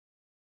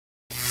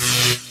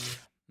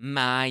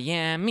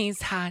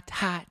Miami's hot,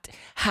 hot,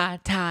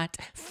 hot, hot,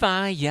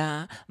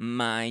 fire.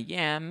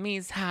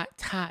 Miami's hot,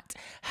 hot,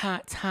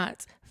 hot,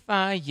 hot,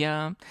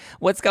 fire.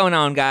 What's going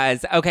on,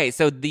 guys? Okay,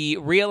 so the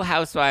Real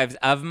Housewives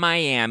of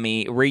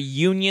Miami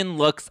reunion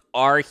looks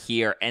are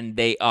here, and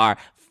they are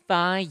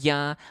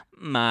fire.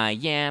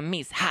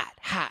 Miami's hot,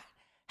 hot,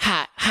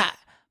 hot, hot,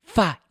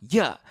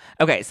 fire.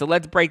 Okay, so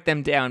let's break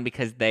them down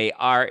because they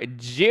are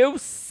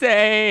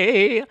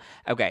juicy.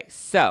 Okay,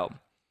 so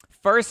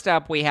first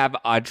up, we have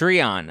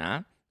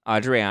Adriana.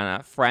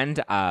 Adriana, friend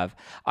of.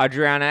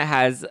 Adriana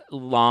has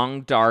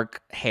long,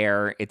 dark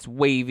hair. It's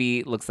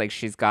wavy. Looks like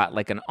she's got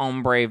like an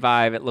ombre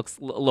vibe. It looks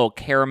a little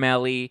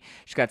caramelly.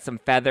 She's got some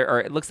feather, or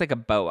it looks like a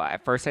boa.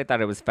 At first, I thought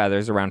it was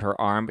feathers around her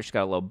arm, but she's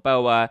got a little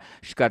boa.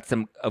 She's got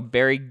a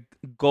very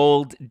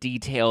gold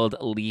detailed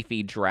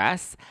leafy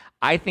dress.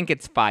 I think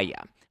it's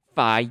fire.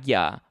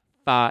 Fire.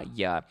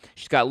 Fire.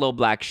 She's got little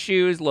black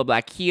shoes, little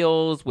black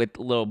heels with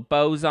little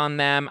bows on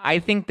them. I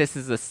think this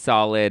is a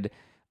solid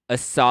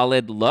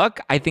look.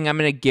 I think I'm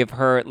going to give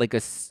her like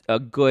a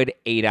good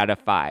 8 out of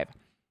 5.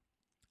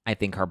 I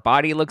think her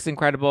body looks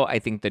incredible. I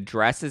think the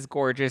dress is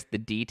gorgeous. The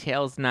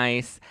detail's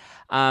nice.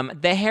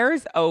 The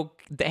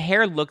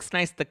hair looks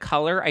nice. The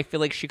color, I feel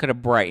like she could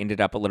have brightened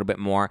it up a little bit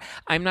more.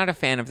 I'm not a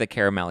fan of the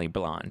caramelly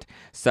blonde.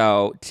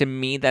 So to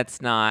me,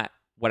 that's not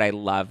what I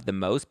love the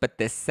most, but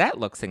this set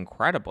looks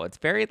incredible. It's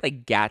very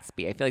like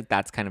Gatsby. I feel like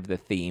that's kind of the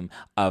theme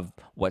of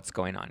what's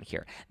going on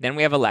here. Then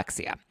we have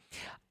Alexia.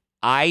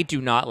 I do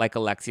not like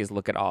Alexia's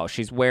look at all.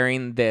 She's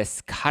wearing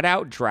this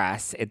cutout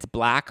dress. It's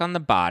black on the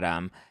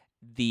bottom.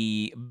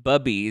 The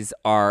bubbies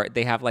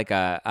they have like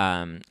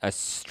a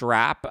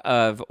strap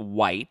of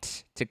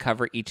white to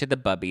cover each of the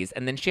bubbies,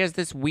 and then she has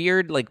this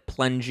weird like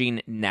plunging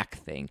neck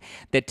thing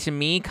that to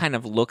me kind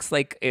of looks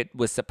like it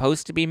was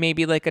supposed to be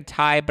maybe like a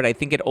tie, but I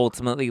think it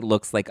ultimately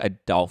looks like a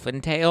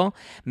dolphin tail.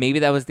 Maybe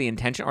that was the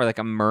intention, or like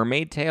a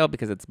mermaid tail,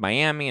 because it's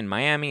Miami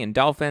and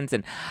dolphins,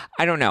 and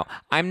I don't know.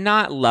 I'm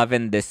not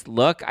loving this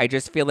look. I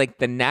just feel like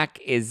the neck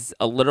is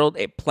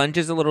it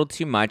plunges a little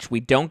too much.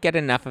 We don't get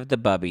enough of the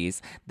bubbies.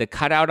 The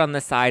cutout on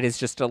the side is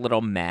just a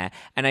little meh,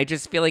 and I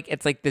just feel like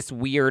it's like this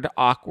weird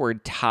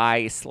awkward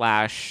tie /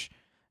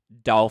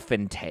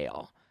 dolphin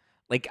tail.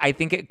 Like, I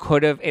think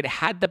it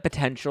had the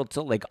potential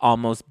to like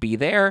almost be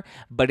there,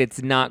 but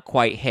it's not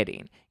quite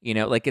hitting,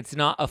 like it's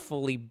not a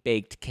fully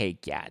baked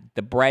cake yet.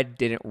 The bread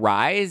didn't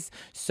rise,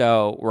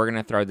 so we're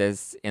gonna throw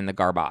this in the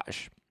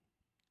garbage.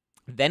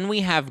 Then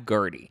we have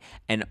Gertie,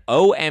 and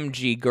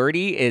OMG,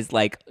 Gertie is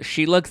like,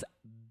 she looks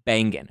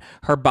banging.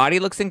 Her body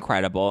looks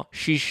incredible.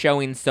 She's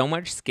showing so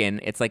much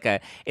skin.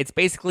 It's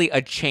basically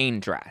a chain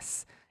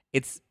dress.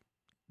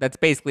 That's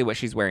basically what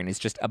she's wearing, is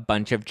just a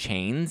bunch of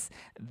chains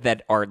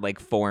that are like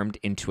formed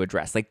into a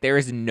dress. Like, there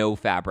is no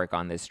fabric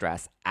on this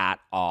dress at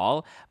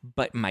all,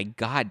 but my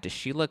God, does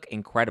she look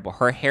incredible.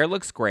 Her hair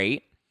looks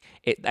great.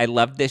 I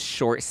love this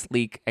short,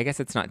 sleek. I guess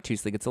it's not too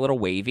sleek. It's a little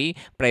wavy,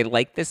 but I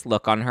like this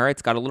look on her.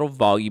 It's got a little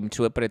volume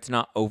to it, but it's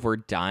not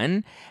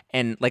overdone.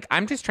 And like,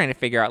 I'm just trying to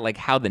figure out like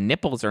how the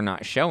nipples are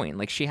not showing.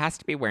 Like, she has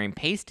to be wearing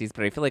pasties,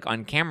 but I feel like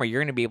on camera,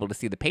 you're going to be able to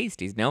see the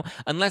pasties, no?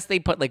 Unless they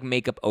put like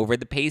makeup over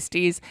the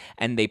pasties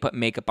and they put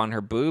makeup on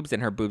her boobs,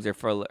 and her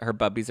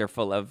bubbies are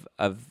full of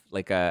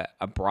like a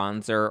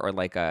bronzer, or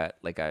like a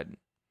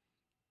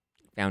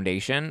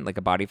foundation, like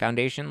a body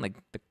foundation,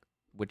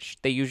 which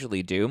they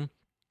usually do.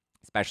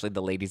 Especially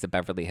the ladies of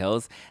Beverly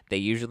Hills, they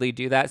usually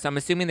do that. So I'm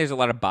assuming there's a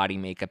lot of body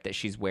makeup that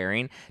she's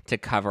wearing to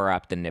cover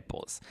up the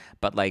nipples.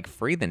 But like,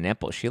 free the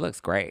nipples, she looks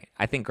great.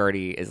 I think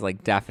Gertie is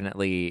like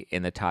definitely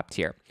in the top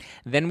tier.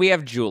 Then we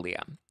have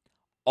Julia.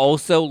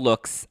 Also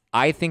looks,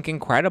 I think,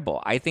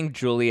 incredible. I think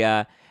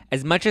Julia,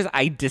 as much as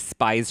I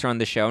despise her on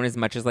the show, and as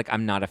much as like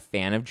I'm not a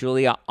fan of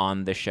Julia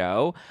on the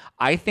show,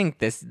 I think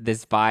this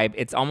vibe,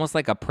 it's almost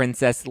like a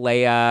Princess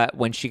Leia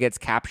when she gets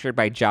captured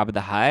by Jabba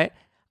the Hutt.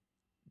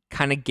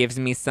 Kind of gives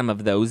me some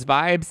of those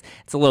vibes.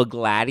 It's a little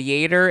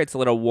gladiator. It's a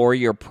little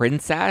warrior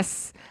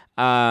princess.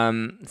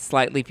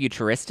 Slightly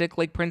futuristic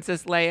like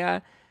Princess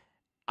Leia.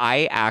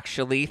 I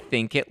actually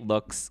think it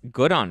looks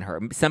good on her.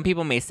 Some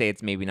people may say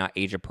it's maybe not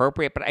age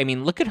appropriate, but I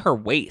mean, look at her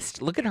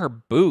waist. Look at her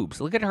boobs.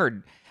 Look at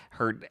her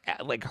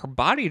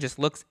body just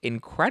looks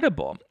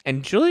incredible.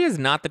 And Julia's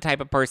not the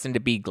type of person to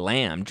be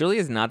glam.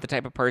 Julia's not the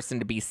type of person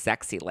to be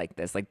sexy like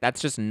this. Like,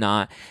 that's just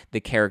not the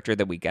character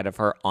that we get of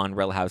her on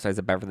Real Housewives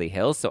of Beverly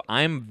Hills. So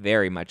I'm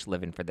very much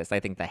living for this.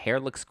 I think the hair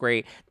looks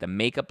great. The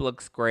makeup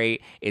looks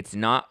great. It's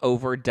not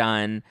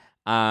overdone.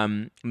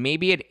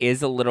 Maybe it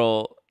is a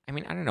little, I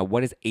mean, I don't know,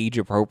 what is age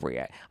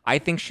appropriate? I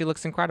think she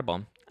looks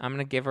incredible. I'm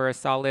going to give her a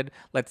solid,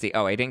 let's see.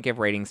 Oh, I didn't give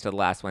ratings to the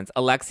last ones.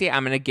 Alexia,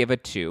 I'm going to give a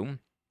 2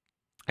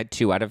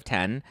 out of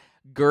 10.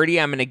 Gertie,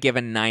 I'm going to give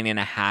a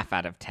 9.5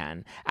 out of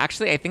 10.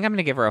 Actually, I think I'm going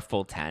to give her a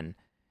full 10.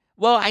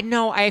 Well,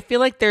 I feel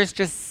like there's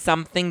just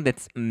something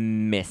that's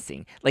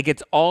missing. Like,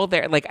 it's all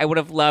there. Like, I would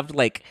have loved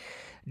like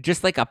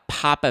just like a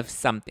pop of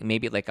something,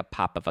 maybe like a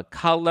pop of a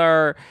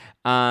color.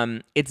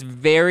 It's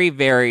very,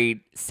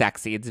 very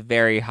sexy. It's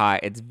very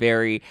hot. I'm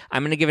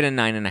going to give it a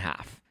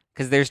 9.5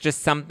 because there's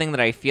just something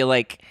that I feel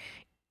like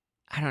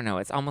I don't know.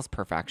 It's almost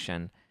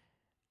perfection.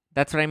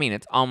 That's what I mean.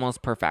 It's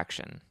almost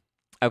perfection.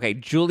 Okay,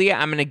 Julia,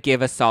 I'm going to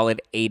give a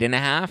solid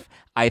 8.5.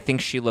 I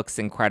think she looks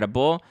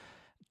incredible.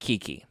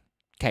 Kiki.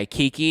 Okay,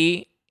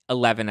 Kiki,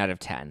 11 out of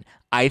 10.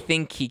 I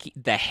think Kiki,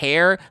 the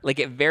hair, like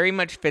it very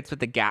much fits with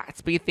the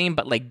Gatsby theme,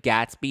 but like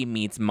Gatsby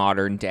meets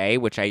modern day,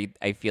 which I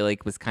feel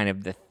like was kind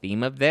of the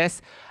theme of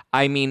this.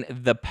 I mean,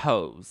 the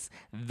pose,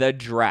 the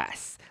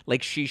dress,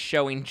 like she's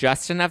showing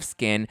just enough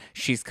skin.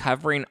 She's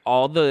covering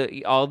all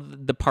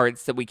the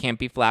parts that we can't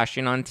be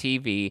flashing on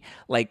TV.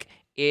 Like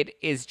it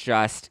is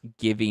just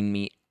giving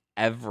me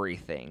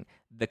everything.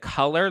 The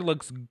color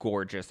looks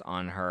gorgeous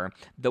on her.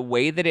 The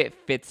way that it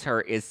fits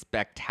her is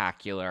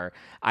spectacular.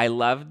 I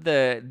love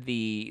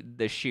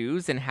the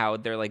shoes and how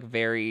they're like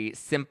very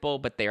simple,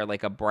 but they are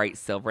like a bright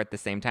silver at the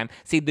same time.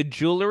 See, the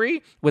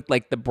jewelry with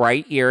like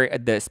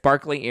the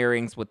sparkly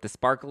earrings with the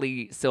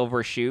sparkly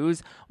silver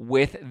shoes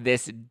with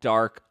this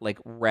dark like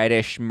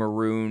reddish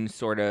maroon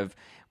sort of,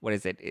 what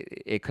is it?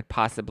 It could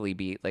possibly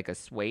be like a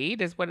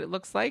suede is what it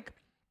looks like.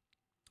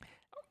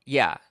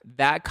 Yeah,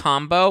 that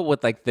combo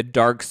with like the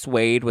dark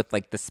suede with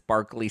like the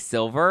sparkly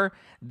silver,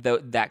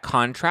 that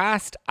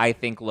contrast, I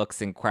think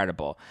looks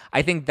incredible.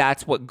 I think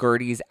that's what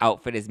Gertie's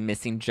outfit is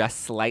missing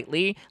just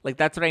slightly. Like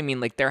that's what I mean.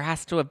 Like there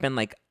has to have been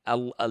like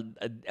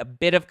a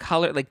bit of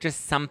color, like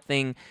just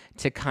something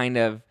to kind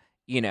of,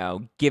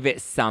 give it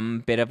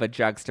some bit of a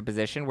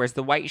juxtaposition. Whereas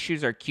the white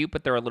shoes are cute,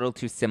 but they're a little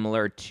too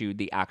similar to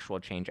the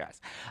actual change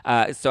dress.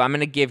 So I'm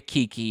going to give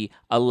Kiki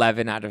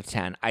 11 out of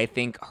 10. I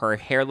think her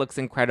hair looks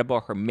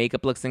incredible. Her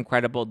makeup looks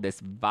incredible. This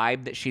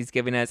vibe that she's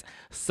giving us,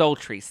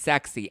 sultry,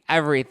 sexy,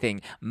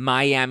 everything.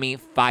 Miami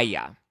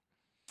fire.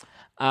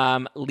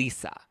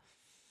 Lisa.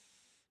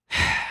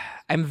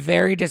 I'm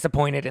very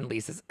disappointed in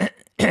Lisa's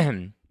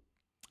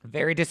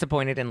very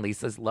disappointed in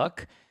Lisa's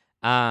look.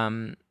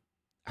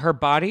 Her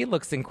body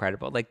looks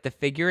incredible. Like the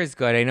figure is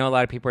good. I know a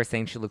lot of people are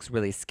saying she looks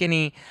really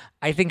skinny.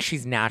 I think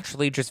she's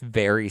naturally just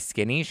very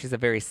skinny. She's a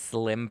very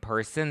slim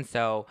person.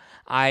 So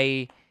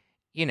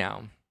you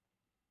know,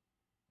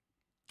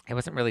 I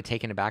wasn't really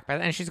taken aback by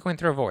that. And she's going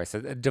through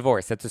a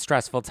divorce. That's a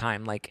stressful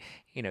time. Like,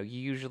 you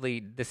usually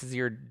this is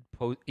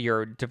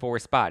your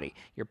divorce body,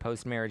 your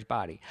post-marriage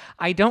body.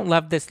 I don't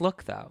love this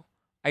look though.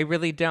 I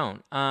really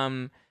don't.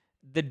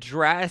 The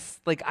dress,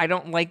 like, I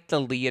don't like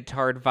the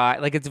leotard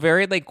vibe. Like, it's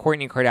very, like,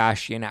 Kourtney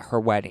Kardashian at her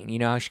wedding.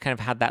 She kind of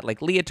had that,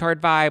 like, leotard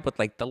vibe with,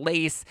 like, the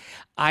lace.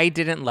 I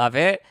didn't love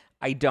it.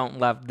 I don't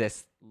love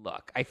this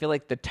look. I feel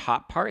like the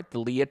top part, the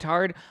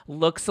leotard,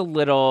 looks a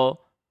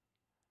little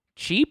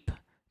cheap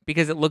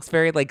because it looks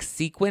very, like,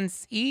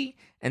 sequence-y.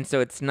 And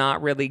so it's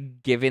not really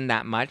given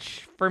that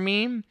much for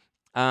me.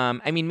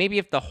 I mean, maybe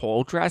if the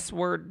whole dress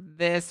were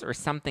this or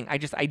something.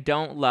 I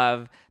don't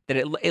love that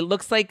it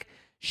looks like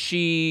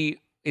she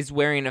is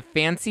wearing a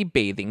fancy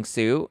bathing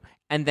suit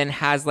and then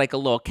has like a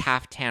little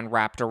caftan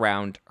wrapped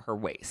around her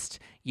waist,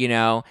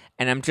 and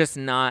I'm just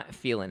not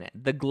feeling it.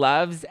 The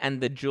gloves and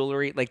the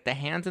jewelry, like the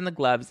hands and the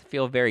gloves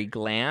feel very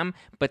glam,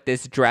 but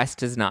this dress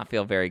does not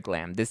feel very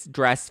glam. This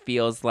dress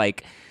feels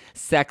like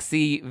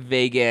sexy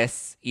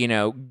Vegas,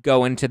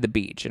 going to the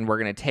beach, and we're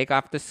going to take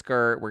off the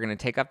skirt, we're going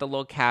to take off the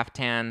little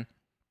caftan,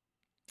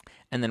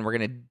 and then we're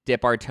going to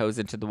dip our toes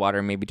into the water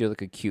and maybe do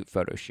like a cute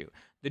photo shoot.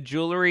 The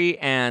jewelry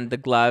and the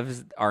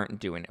gloves aren't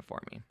doing it for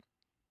me.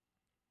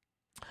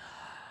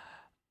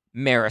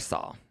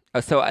 Marisol.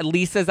 So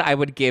Lisa's, I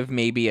would give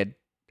maybe a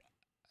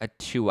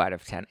 2 out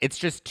of 10. It's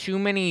just too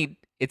many.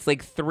 It's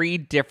like 3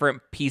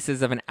 different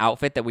pieces of an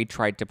outfit that we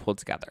tried to pull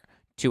together.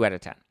 2 out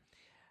of 10.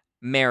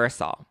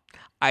 Marisol.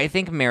 I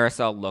think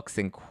Marisol looks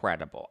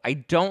incredible. I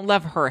don't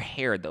love her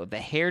hair, though. The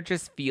hair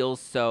just feels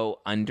so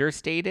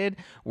understated,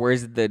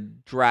 whereas the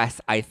dress,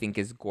 I think,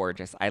 is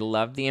gorgeous. I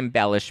love the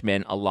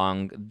embellishment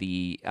along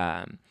the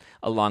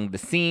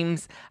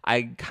seams.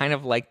 I kind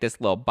of like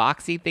this little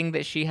boxy thing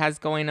that she has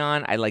going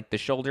on. I like the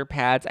shoulder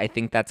pads. I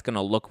think that's going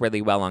to look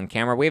really well on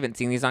camera. We haven't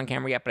seen these on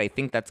camera yet, but I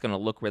think that's going to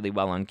look really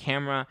well on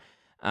camera.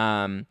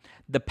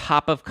 The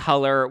pop of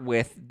color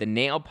with the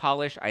nail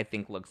polish, I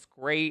think looks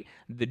great.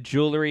 The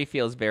jewelry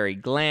feels very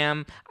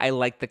glam. I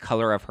like the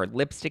color of her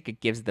lipstick.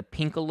 It gives the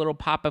pink a little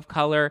pop of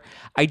color.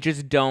 I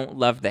just don't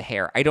love the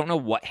hair. I don't know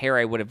what hair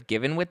I would have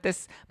given with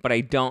this, but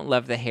I don't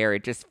love the hair.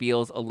 It just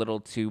feels a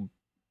little too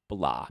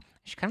blah.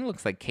 She kind of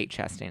looks like Kate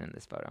Chastain in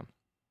this photo.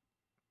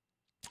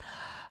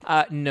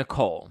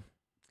 Nicole.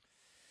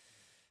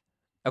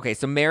 Okay,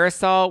 so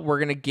Marisol, we're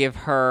going to give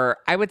her,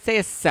 I would say,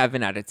 a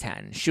 7 out of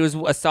 10. She was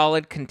a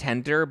solid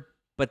contender,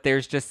 but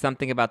there's just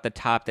something about the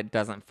top that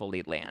doesn't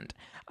fully land.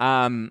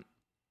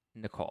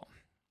 Nicole.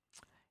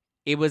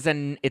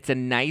 It's a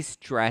nice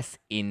dress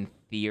in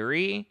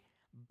theory,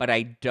 but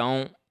I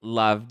don't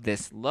love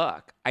this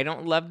look. I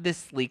don't love this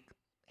sleek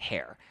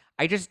hair.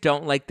 I just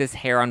don't like this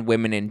hair on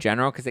women in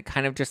general because it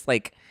kind of just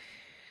like,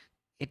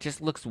 it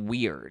just looks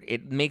weird.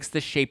 It makes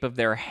the shape of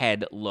their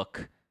head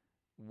look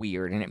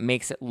weird, and it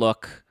makes it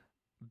look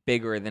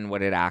bigger than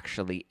what it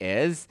actually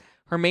is.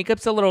 Her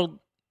makeup's a little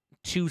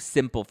too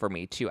simple for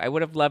me too. I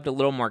would have loved a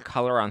little more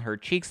color on her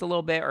cheeks a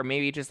little bit, or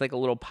maybe just like a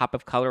little pop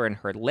of color in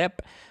her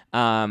lip.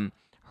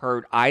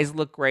 Her eyes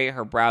look great.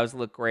 Her brows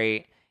look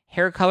great.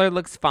 Hair color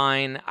looks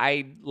fine.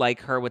 I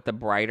like her with the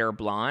brighter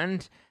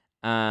blonde.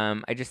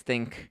 I just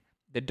think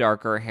the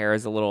darker hair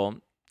is a little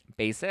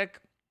basic.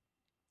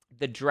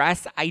 The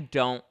dress I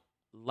don't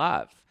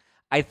love.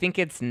 I think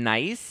it's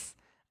nice.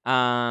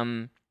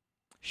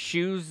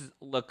 Shoes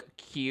look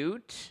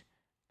cute.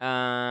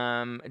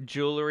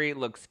 Jewelry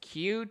looks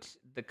cute.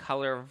 The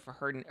color of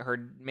her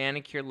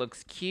manicure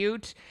looks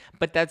cute,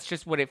 but that's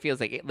just what it feels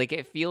like.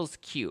 It feels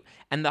cute.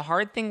 And the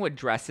hard thing with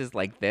dresses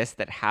like this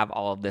that have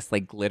all of this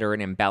like glitter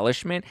and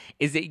embellishment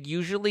is it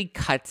usually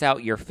cuts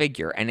out your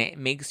figure and it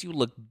makes you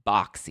look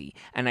boxy.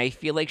 And I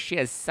feel like she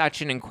has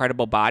such an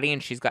incredible body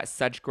and she's got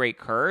such great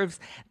curves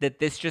that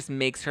this just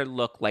makes her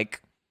look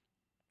like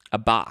a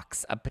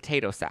box, a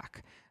potato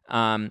sack.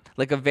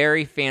 Like a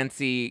very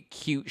fancy,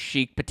 cute,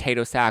 chic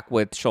potato sack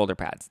with shoulder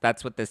pads.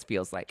 That's what this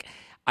feels like.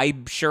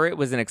 I'm sure it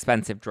was an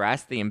expensive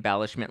dress. The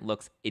embellishment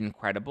looks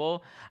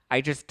incredible.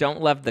 I just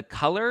don't love the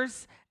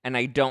colors, and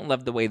I don't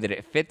love the way that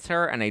it fits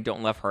her, and I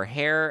don't love her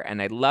hair,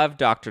 and I love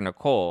Dr.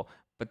 Nicole,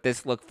 but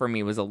this look for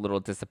me was a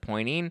little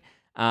disappointing.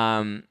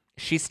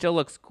 She still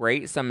looks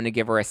great, so I'm going to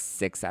give her a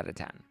 6 out of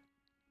 10.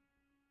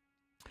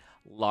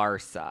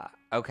 Larsa.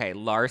 Okay,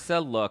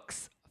 Larsa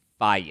looks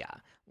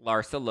fire.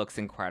 Larsa looks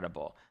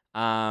incredible.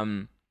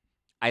 I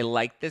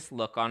like this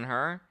look on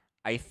her.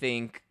 I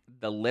think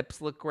the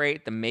lips look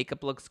great. The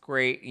makeup looks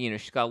great. You know,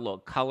 she's got a little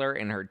color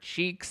in her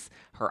cheeks.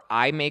 Her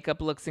eye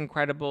makeup looks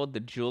incredible.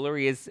 The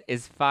jewelry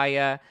is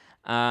fire.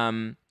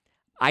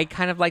 I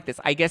kind of like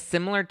this. I guess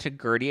similar to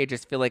Gertie, I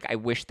just feel like I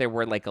wish there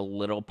were like a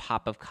little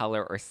pop of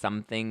color or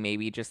something.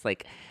 Maybe just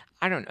like,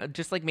 I don't know,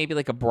 just like maybe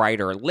like a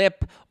brighter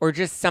lip or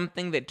just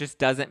something that just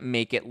doesn't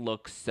make it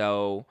look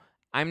so...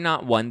 I'm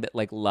not one that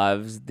like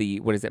loves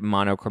the,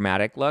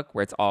 monochromatic look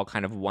where it's all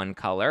kind of one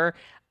color.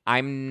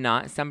 I'm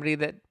not somebody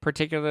that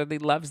particularly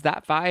loves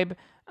that vibe.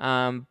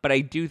 But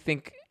I do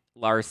think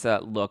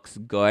Larsa looks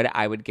good.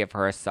 I would give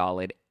her a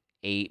solid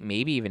 8,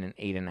 maybe even an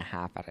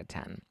 8.5 out of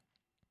 10.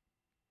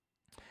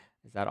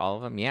 Is that all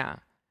of them? Yeah.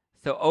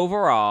 So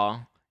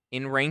overall,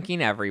 in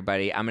ranking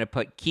everybody, I'm going to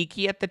put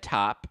Kiki at the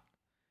top.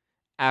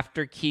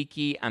 After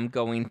Kiki, I'm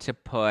going to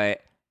put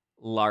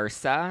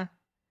Larsa,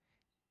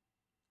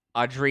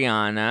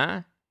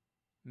 Adriana,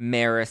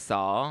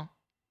 Marisol,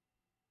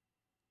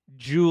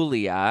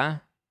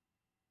 Julia.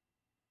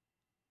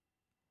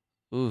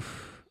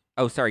 Oof.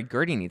 Oh, sorry.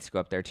 Gertie needs to go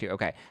up there too.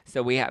 Okay.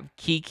 So we have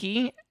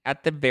Kiki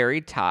at the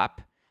very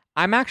top.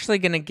 I'm actually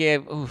going to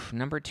give...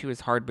 number 2 is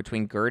hard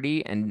between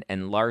Gertie and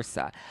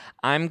Larsa.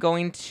 I'm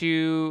going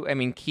to... I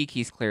mean,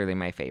 Kiki's clearly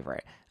my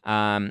favorite.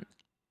 I'm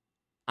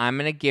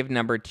going to give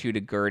number 2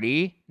 to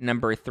Gertie.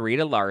 Number 3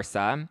 to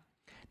Larsa.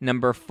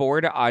 Number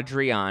 4 to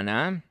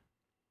Adriana.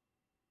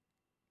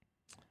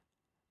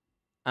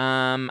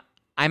 I'm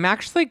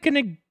actually going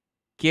to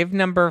give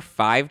number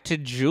 5 to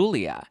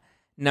Julia.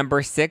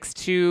 Number 6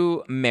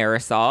 to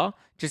Marisol,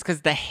 just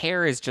because the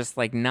hair is just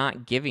like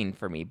not giving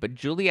for me. But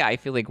Julia, I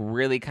feel like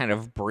really kind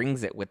of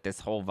brings it with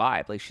this whole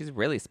vibe. Like she's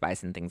really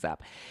spicing things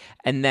up.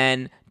 And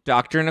then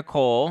Dr.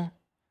 Nicole.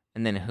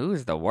 And then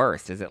who's the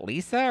worst? Is it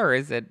Lisa or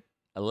is it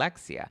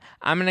Alexia?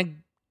 I'm going to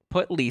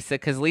put Lisa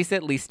because Lisa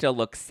at least still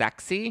looks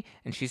sexy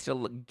and she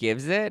still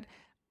gives it.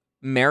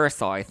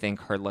 Marisol, I think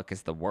her look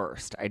is the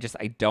worst. I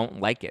don't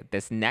like it.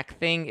 This neck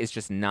thing is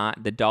just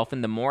not the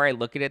dolphin. The more I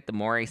look at it, the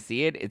more I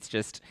see it. It's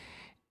just,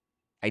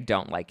 I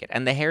don't like it.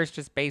 And the hair is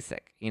just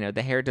basic. You know,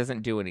 the hair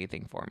doesn't do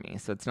anything for me.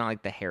 So it's not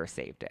like the hair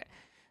saved it.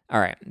 All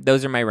right.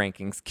 Those are my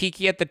rankings.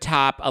 Kiki at the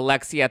top,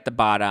 Alexia at the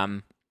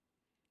bottom.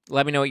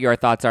 Let me know what your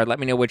thoughts are. Let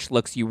me know which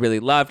looks you really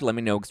loved. Let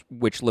me know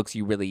which looks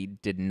you really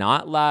did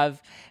not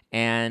love.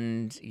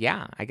 And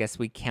yeah, I guess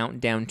we count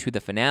down to the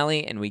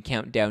finale and we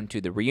count down to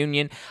the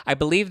reunion. I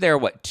believe there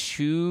are,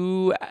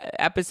 2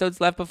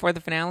 episodes left before the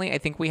finale? I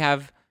think we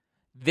have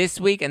this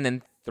week and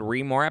then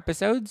 3 more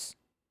episodes.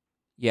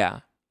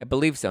 Yeah, I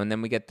believe so. And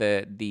then we get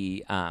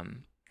the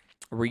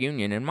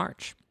reunion in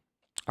March.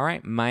 All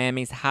right,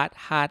 Miami's hot,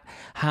 hot,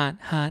 hot,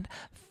 hot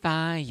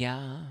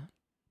fire.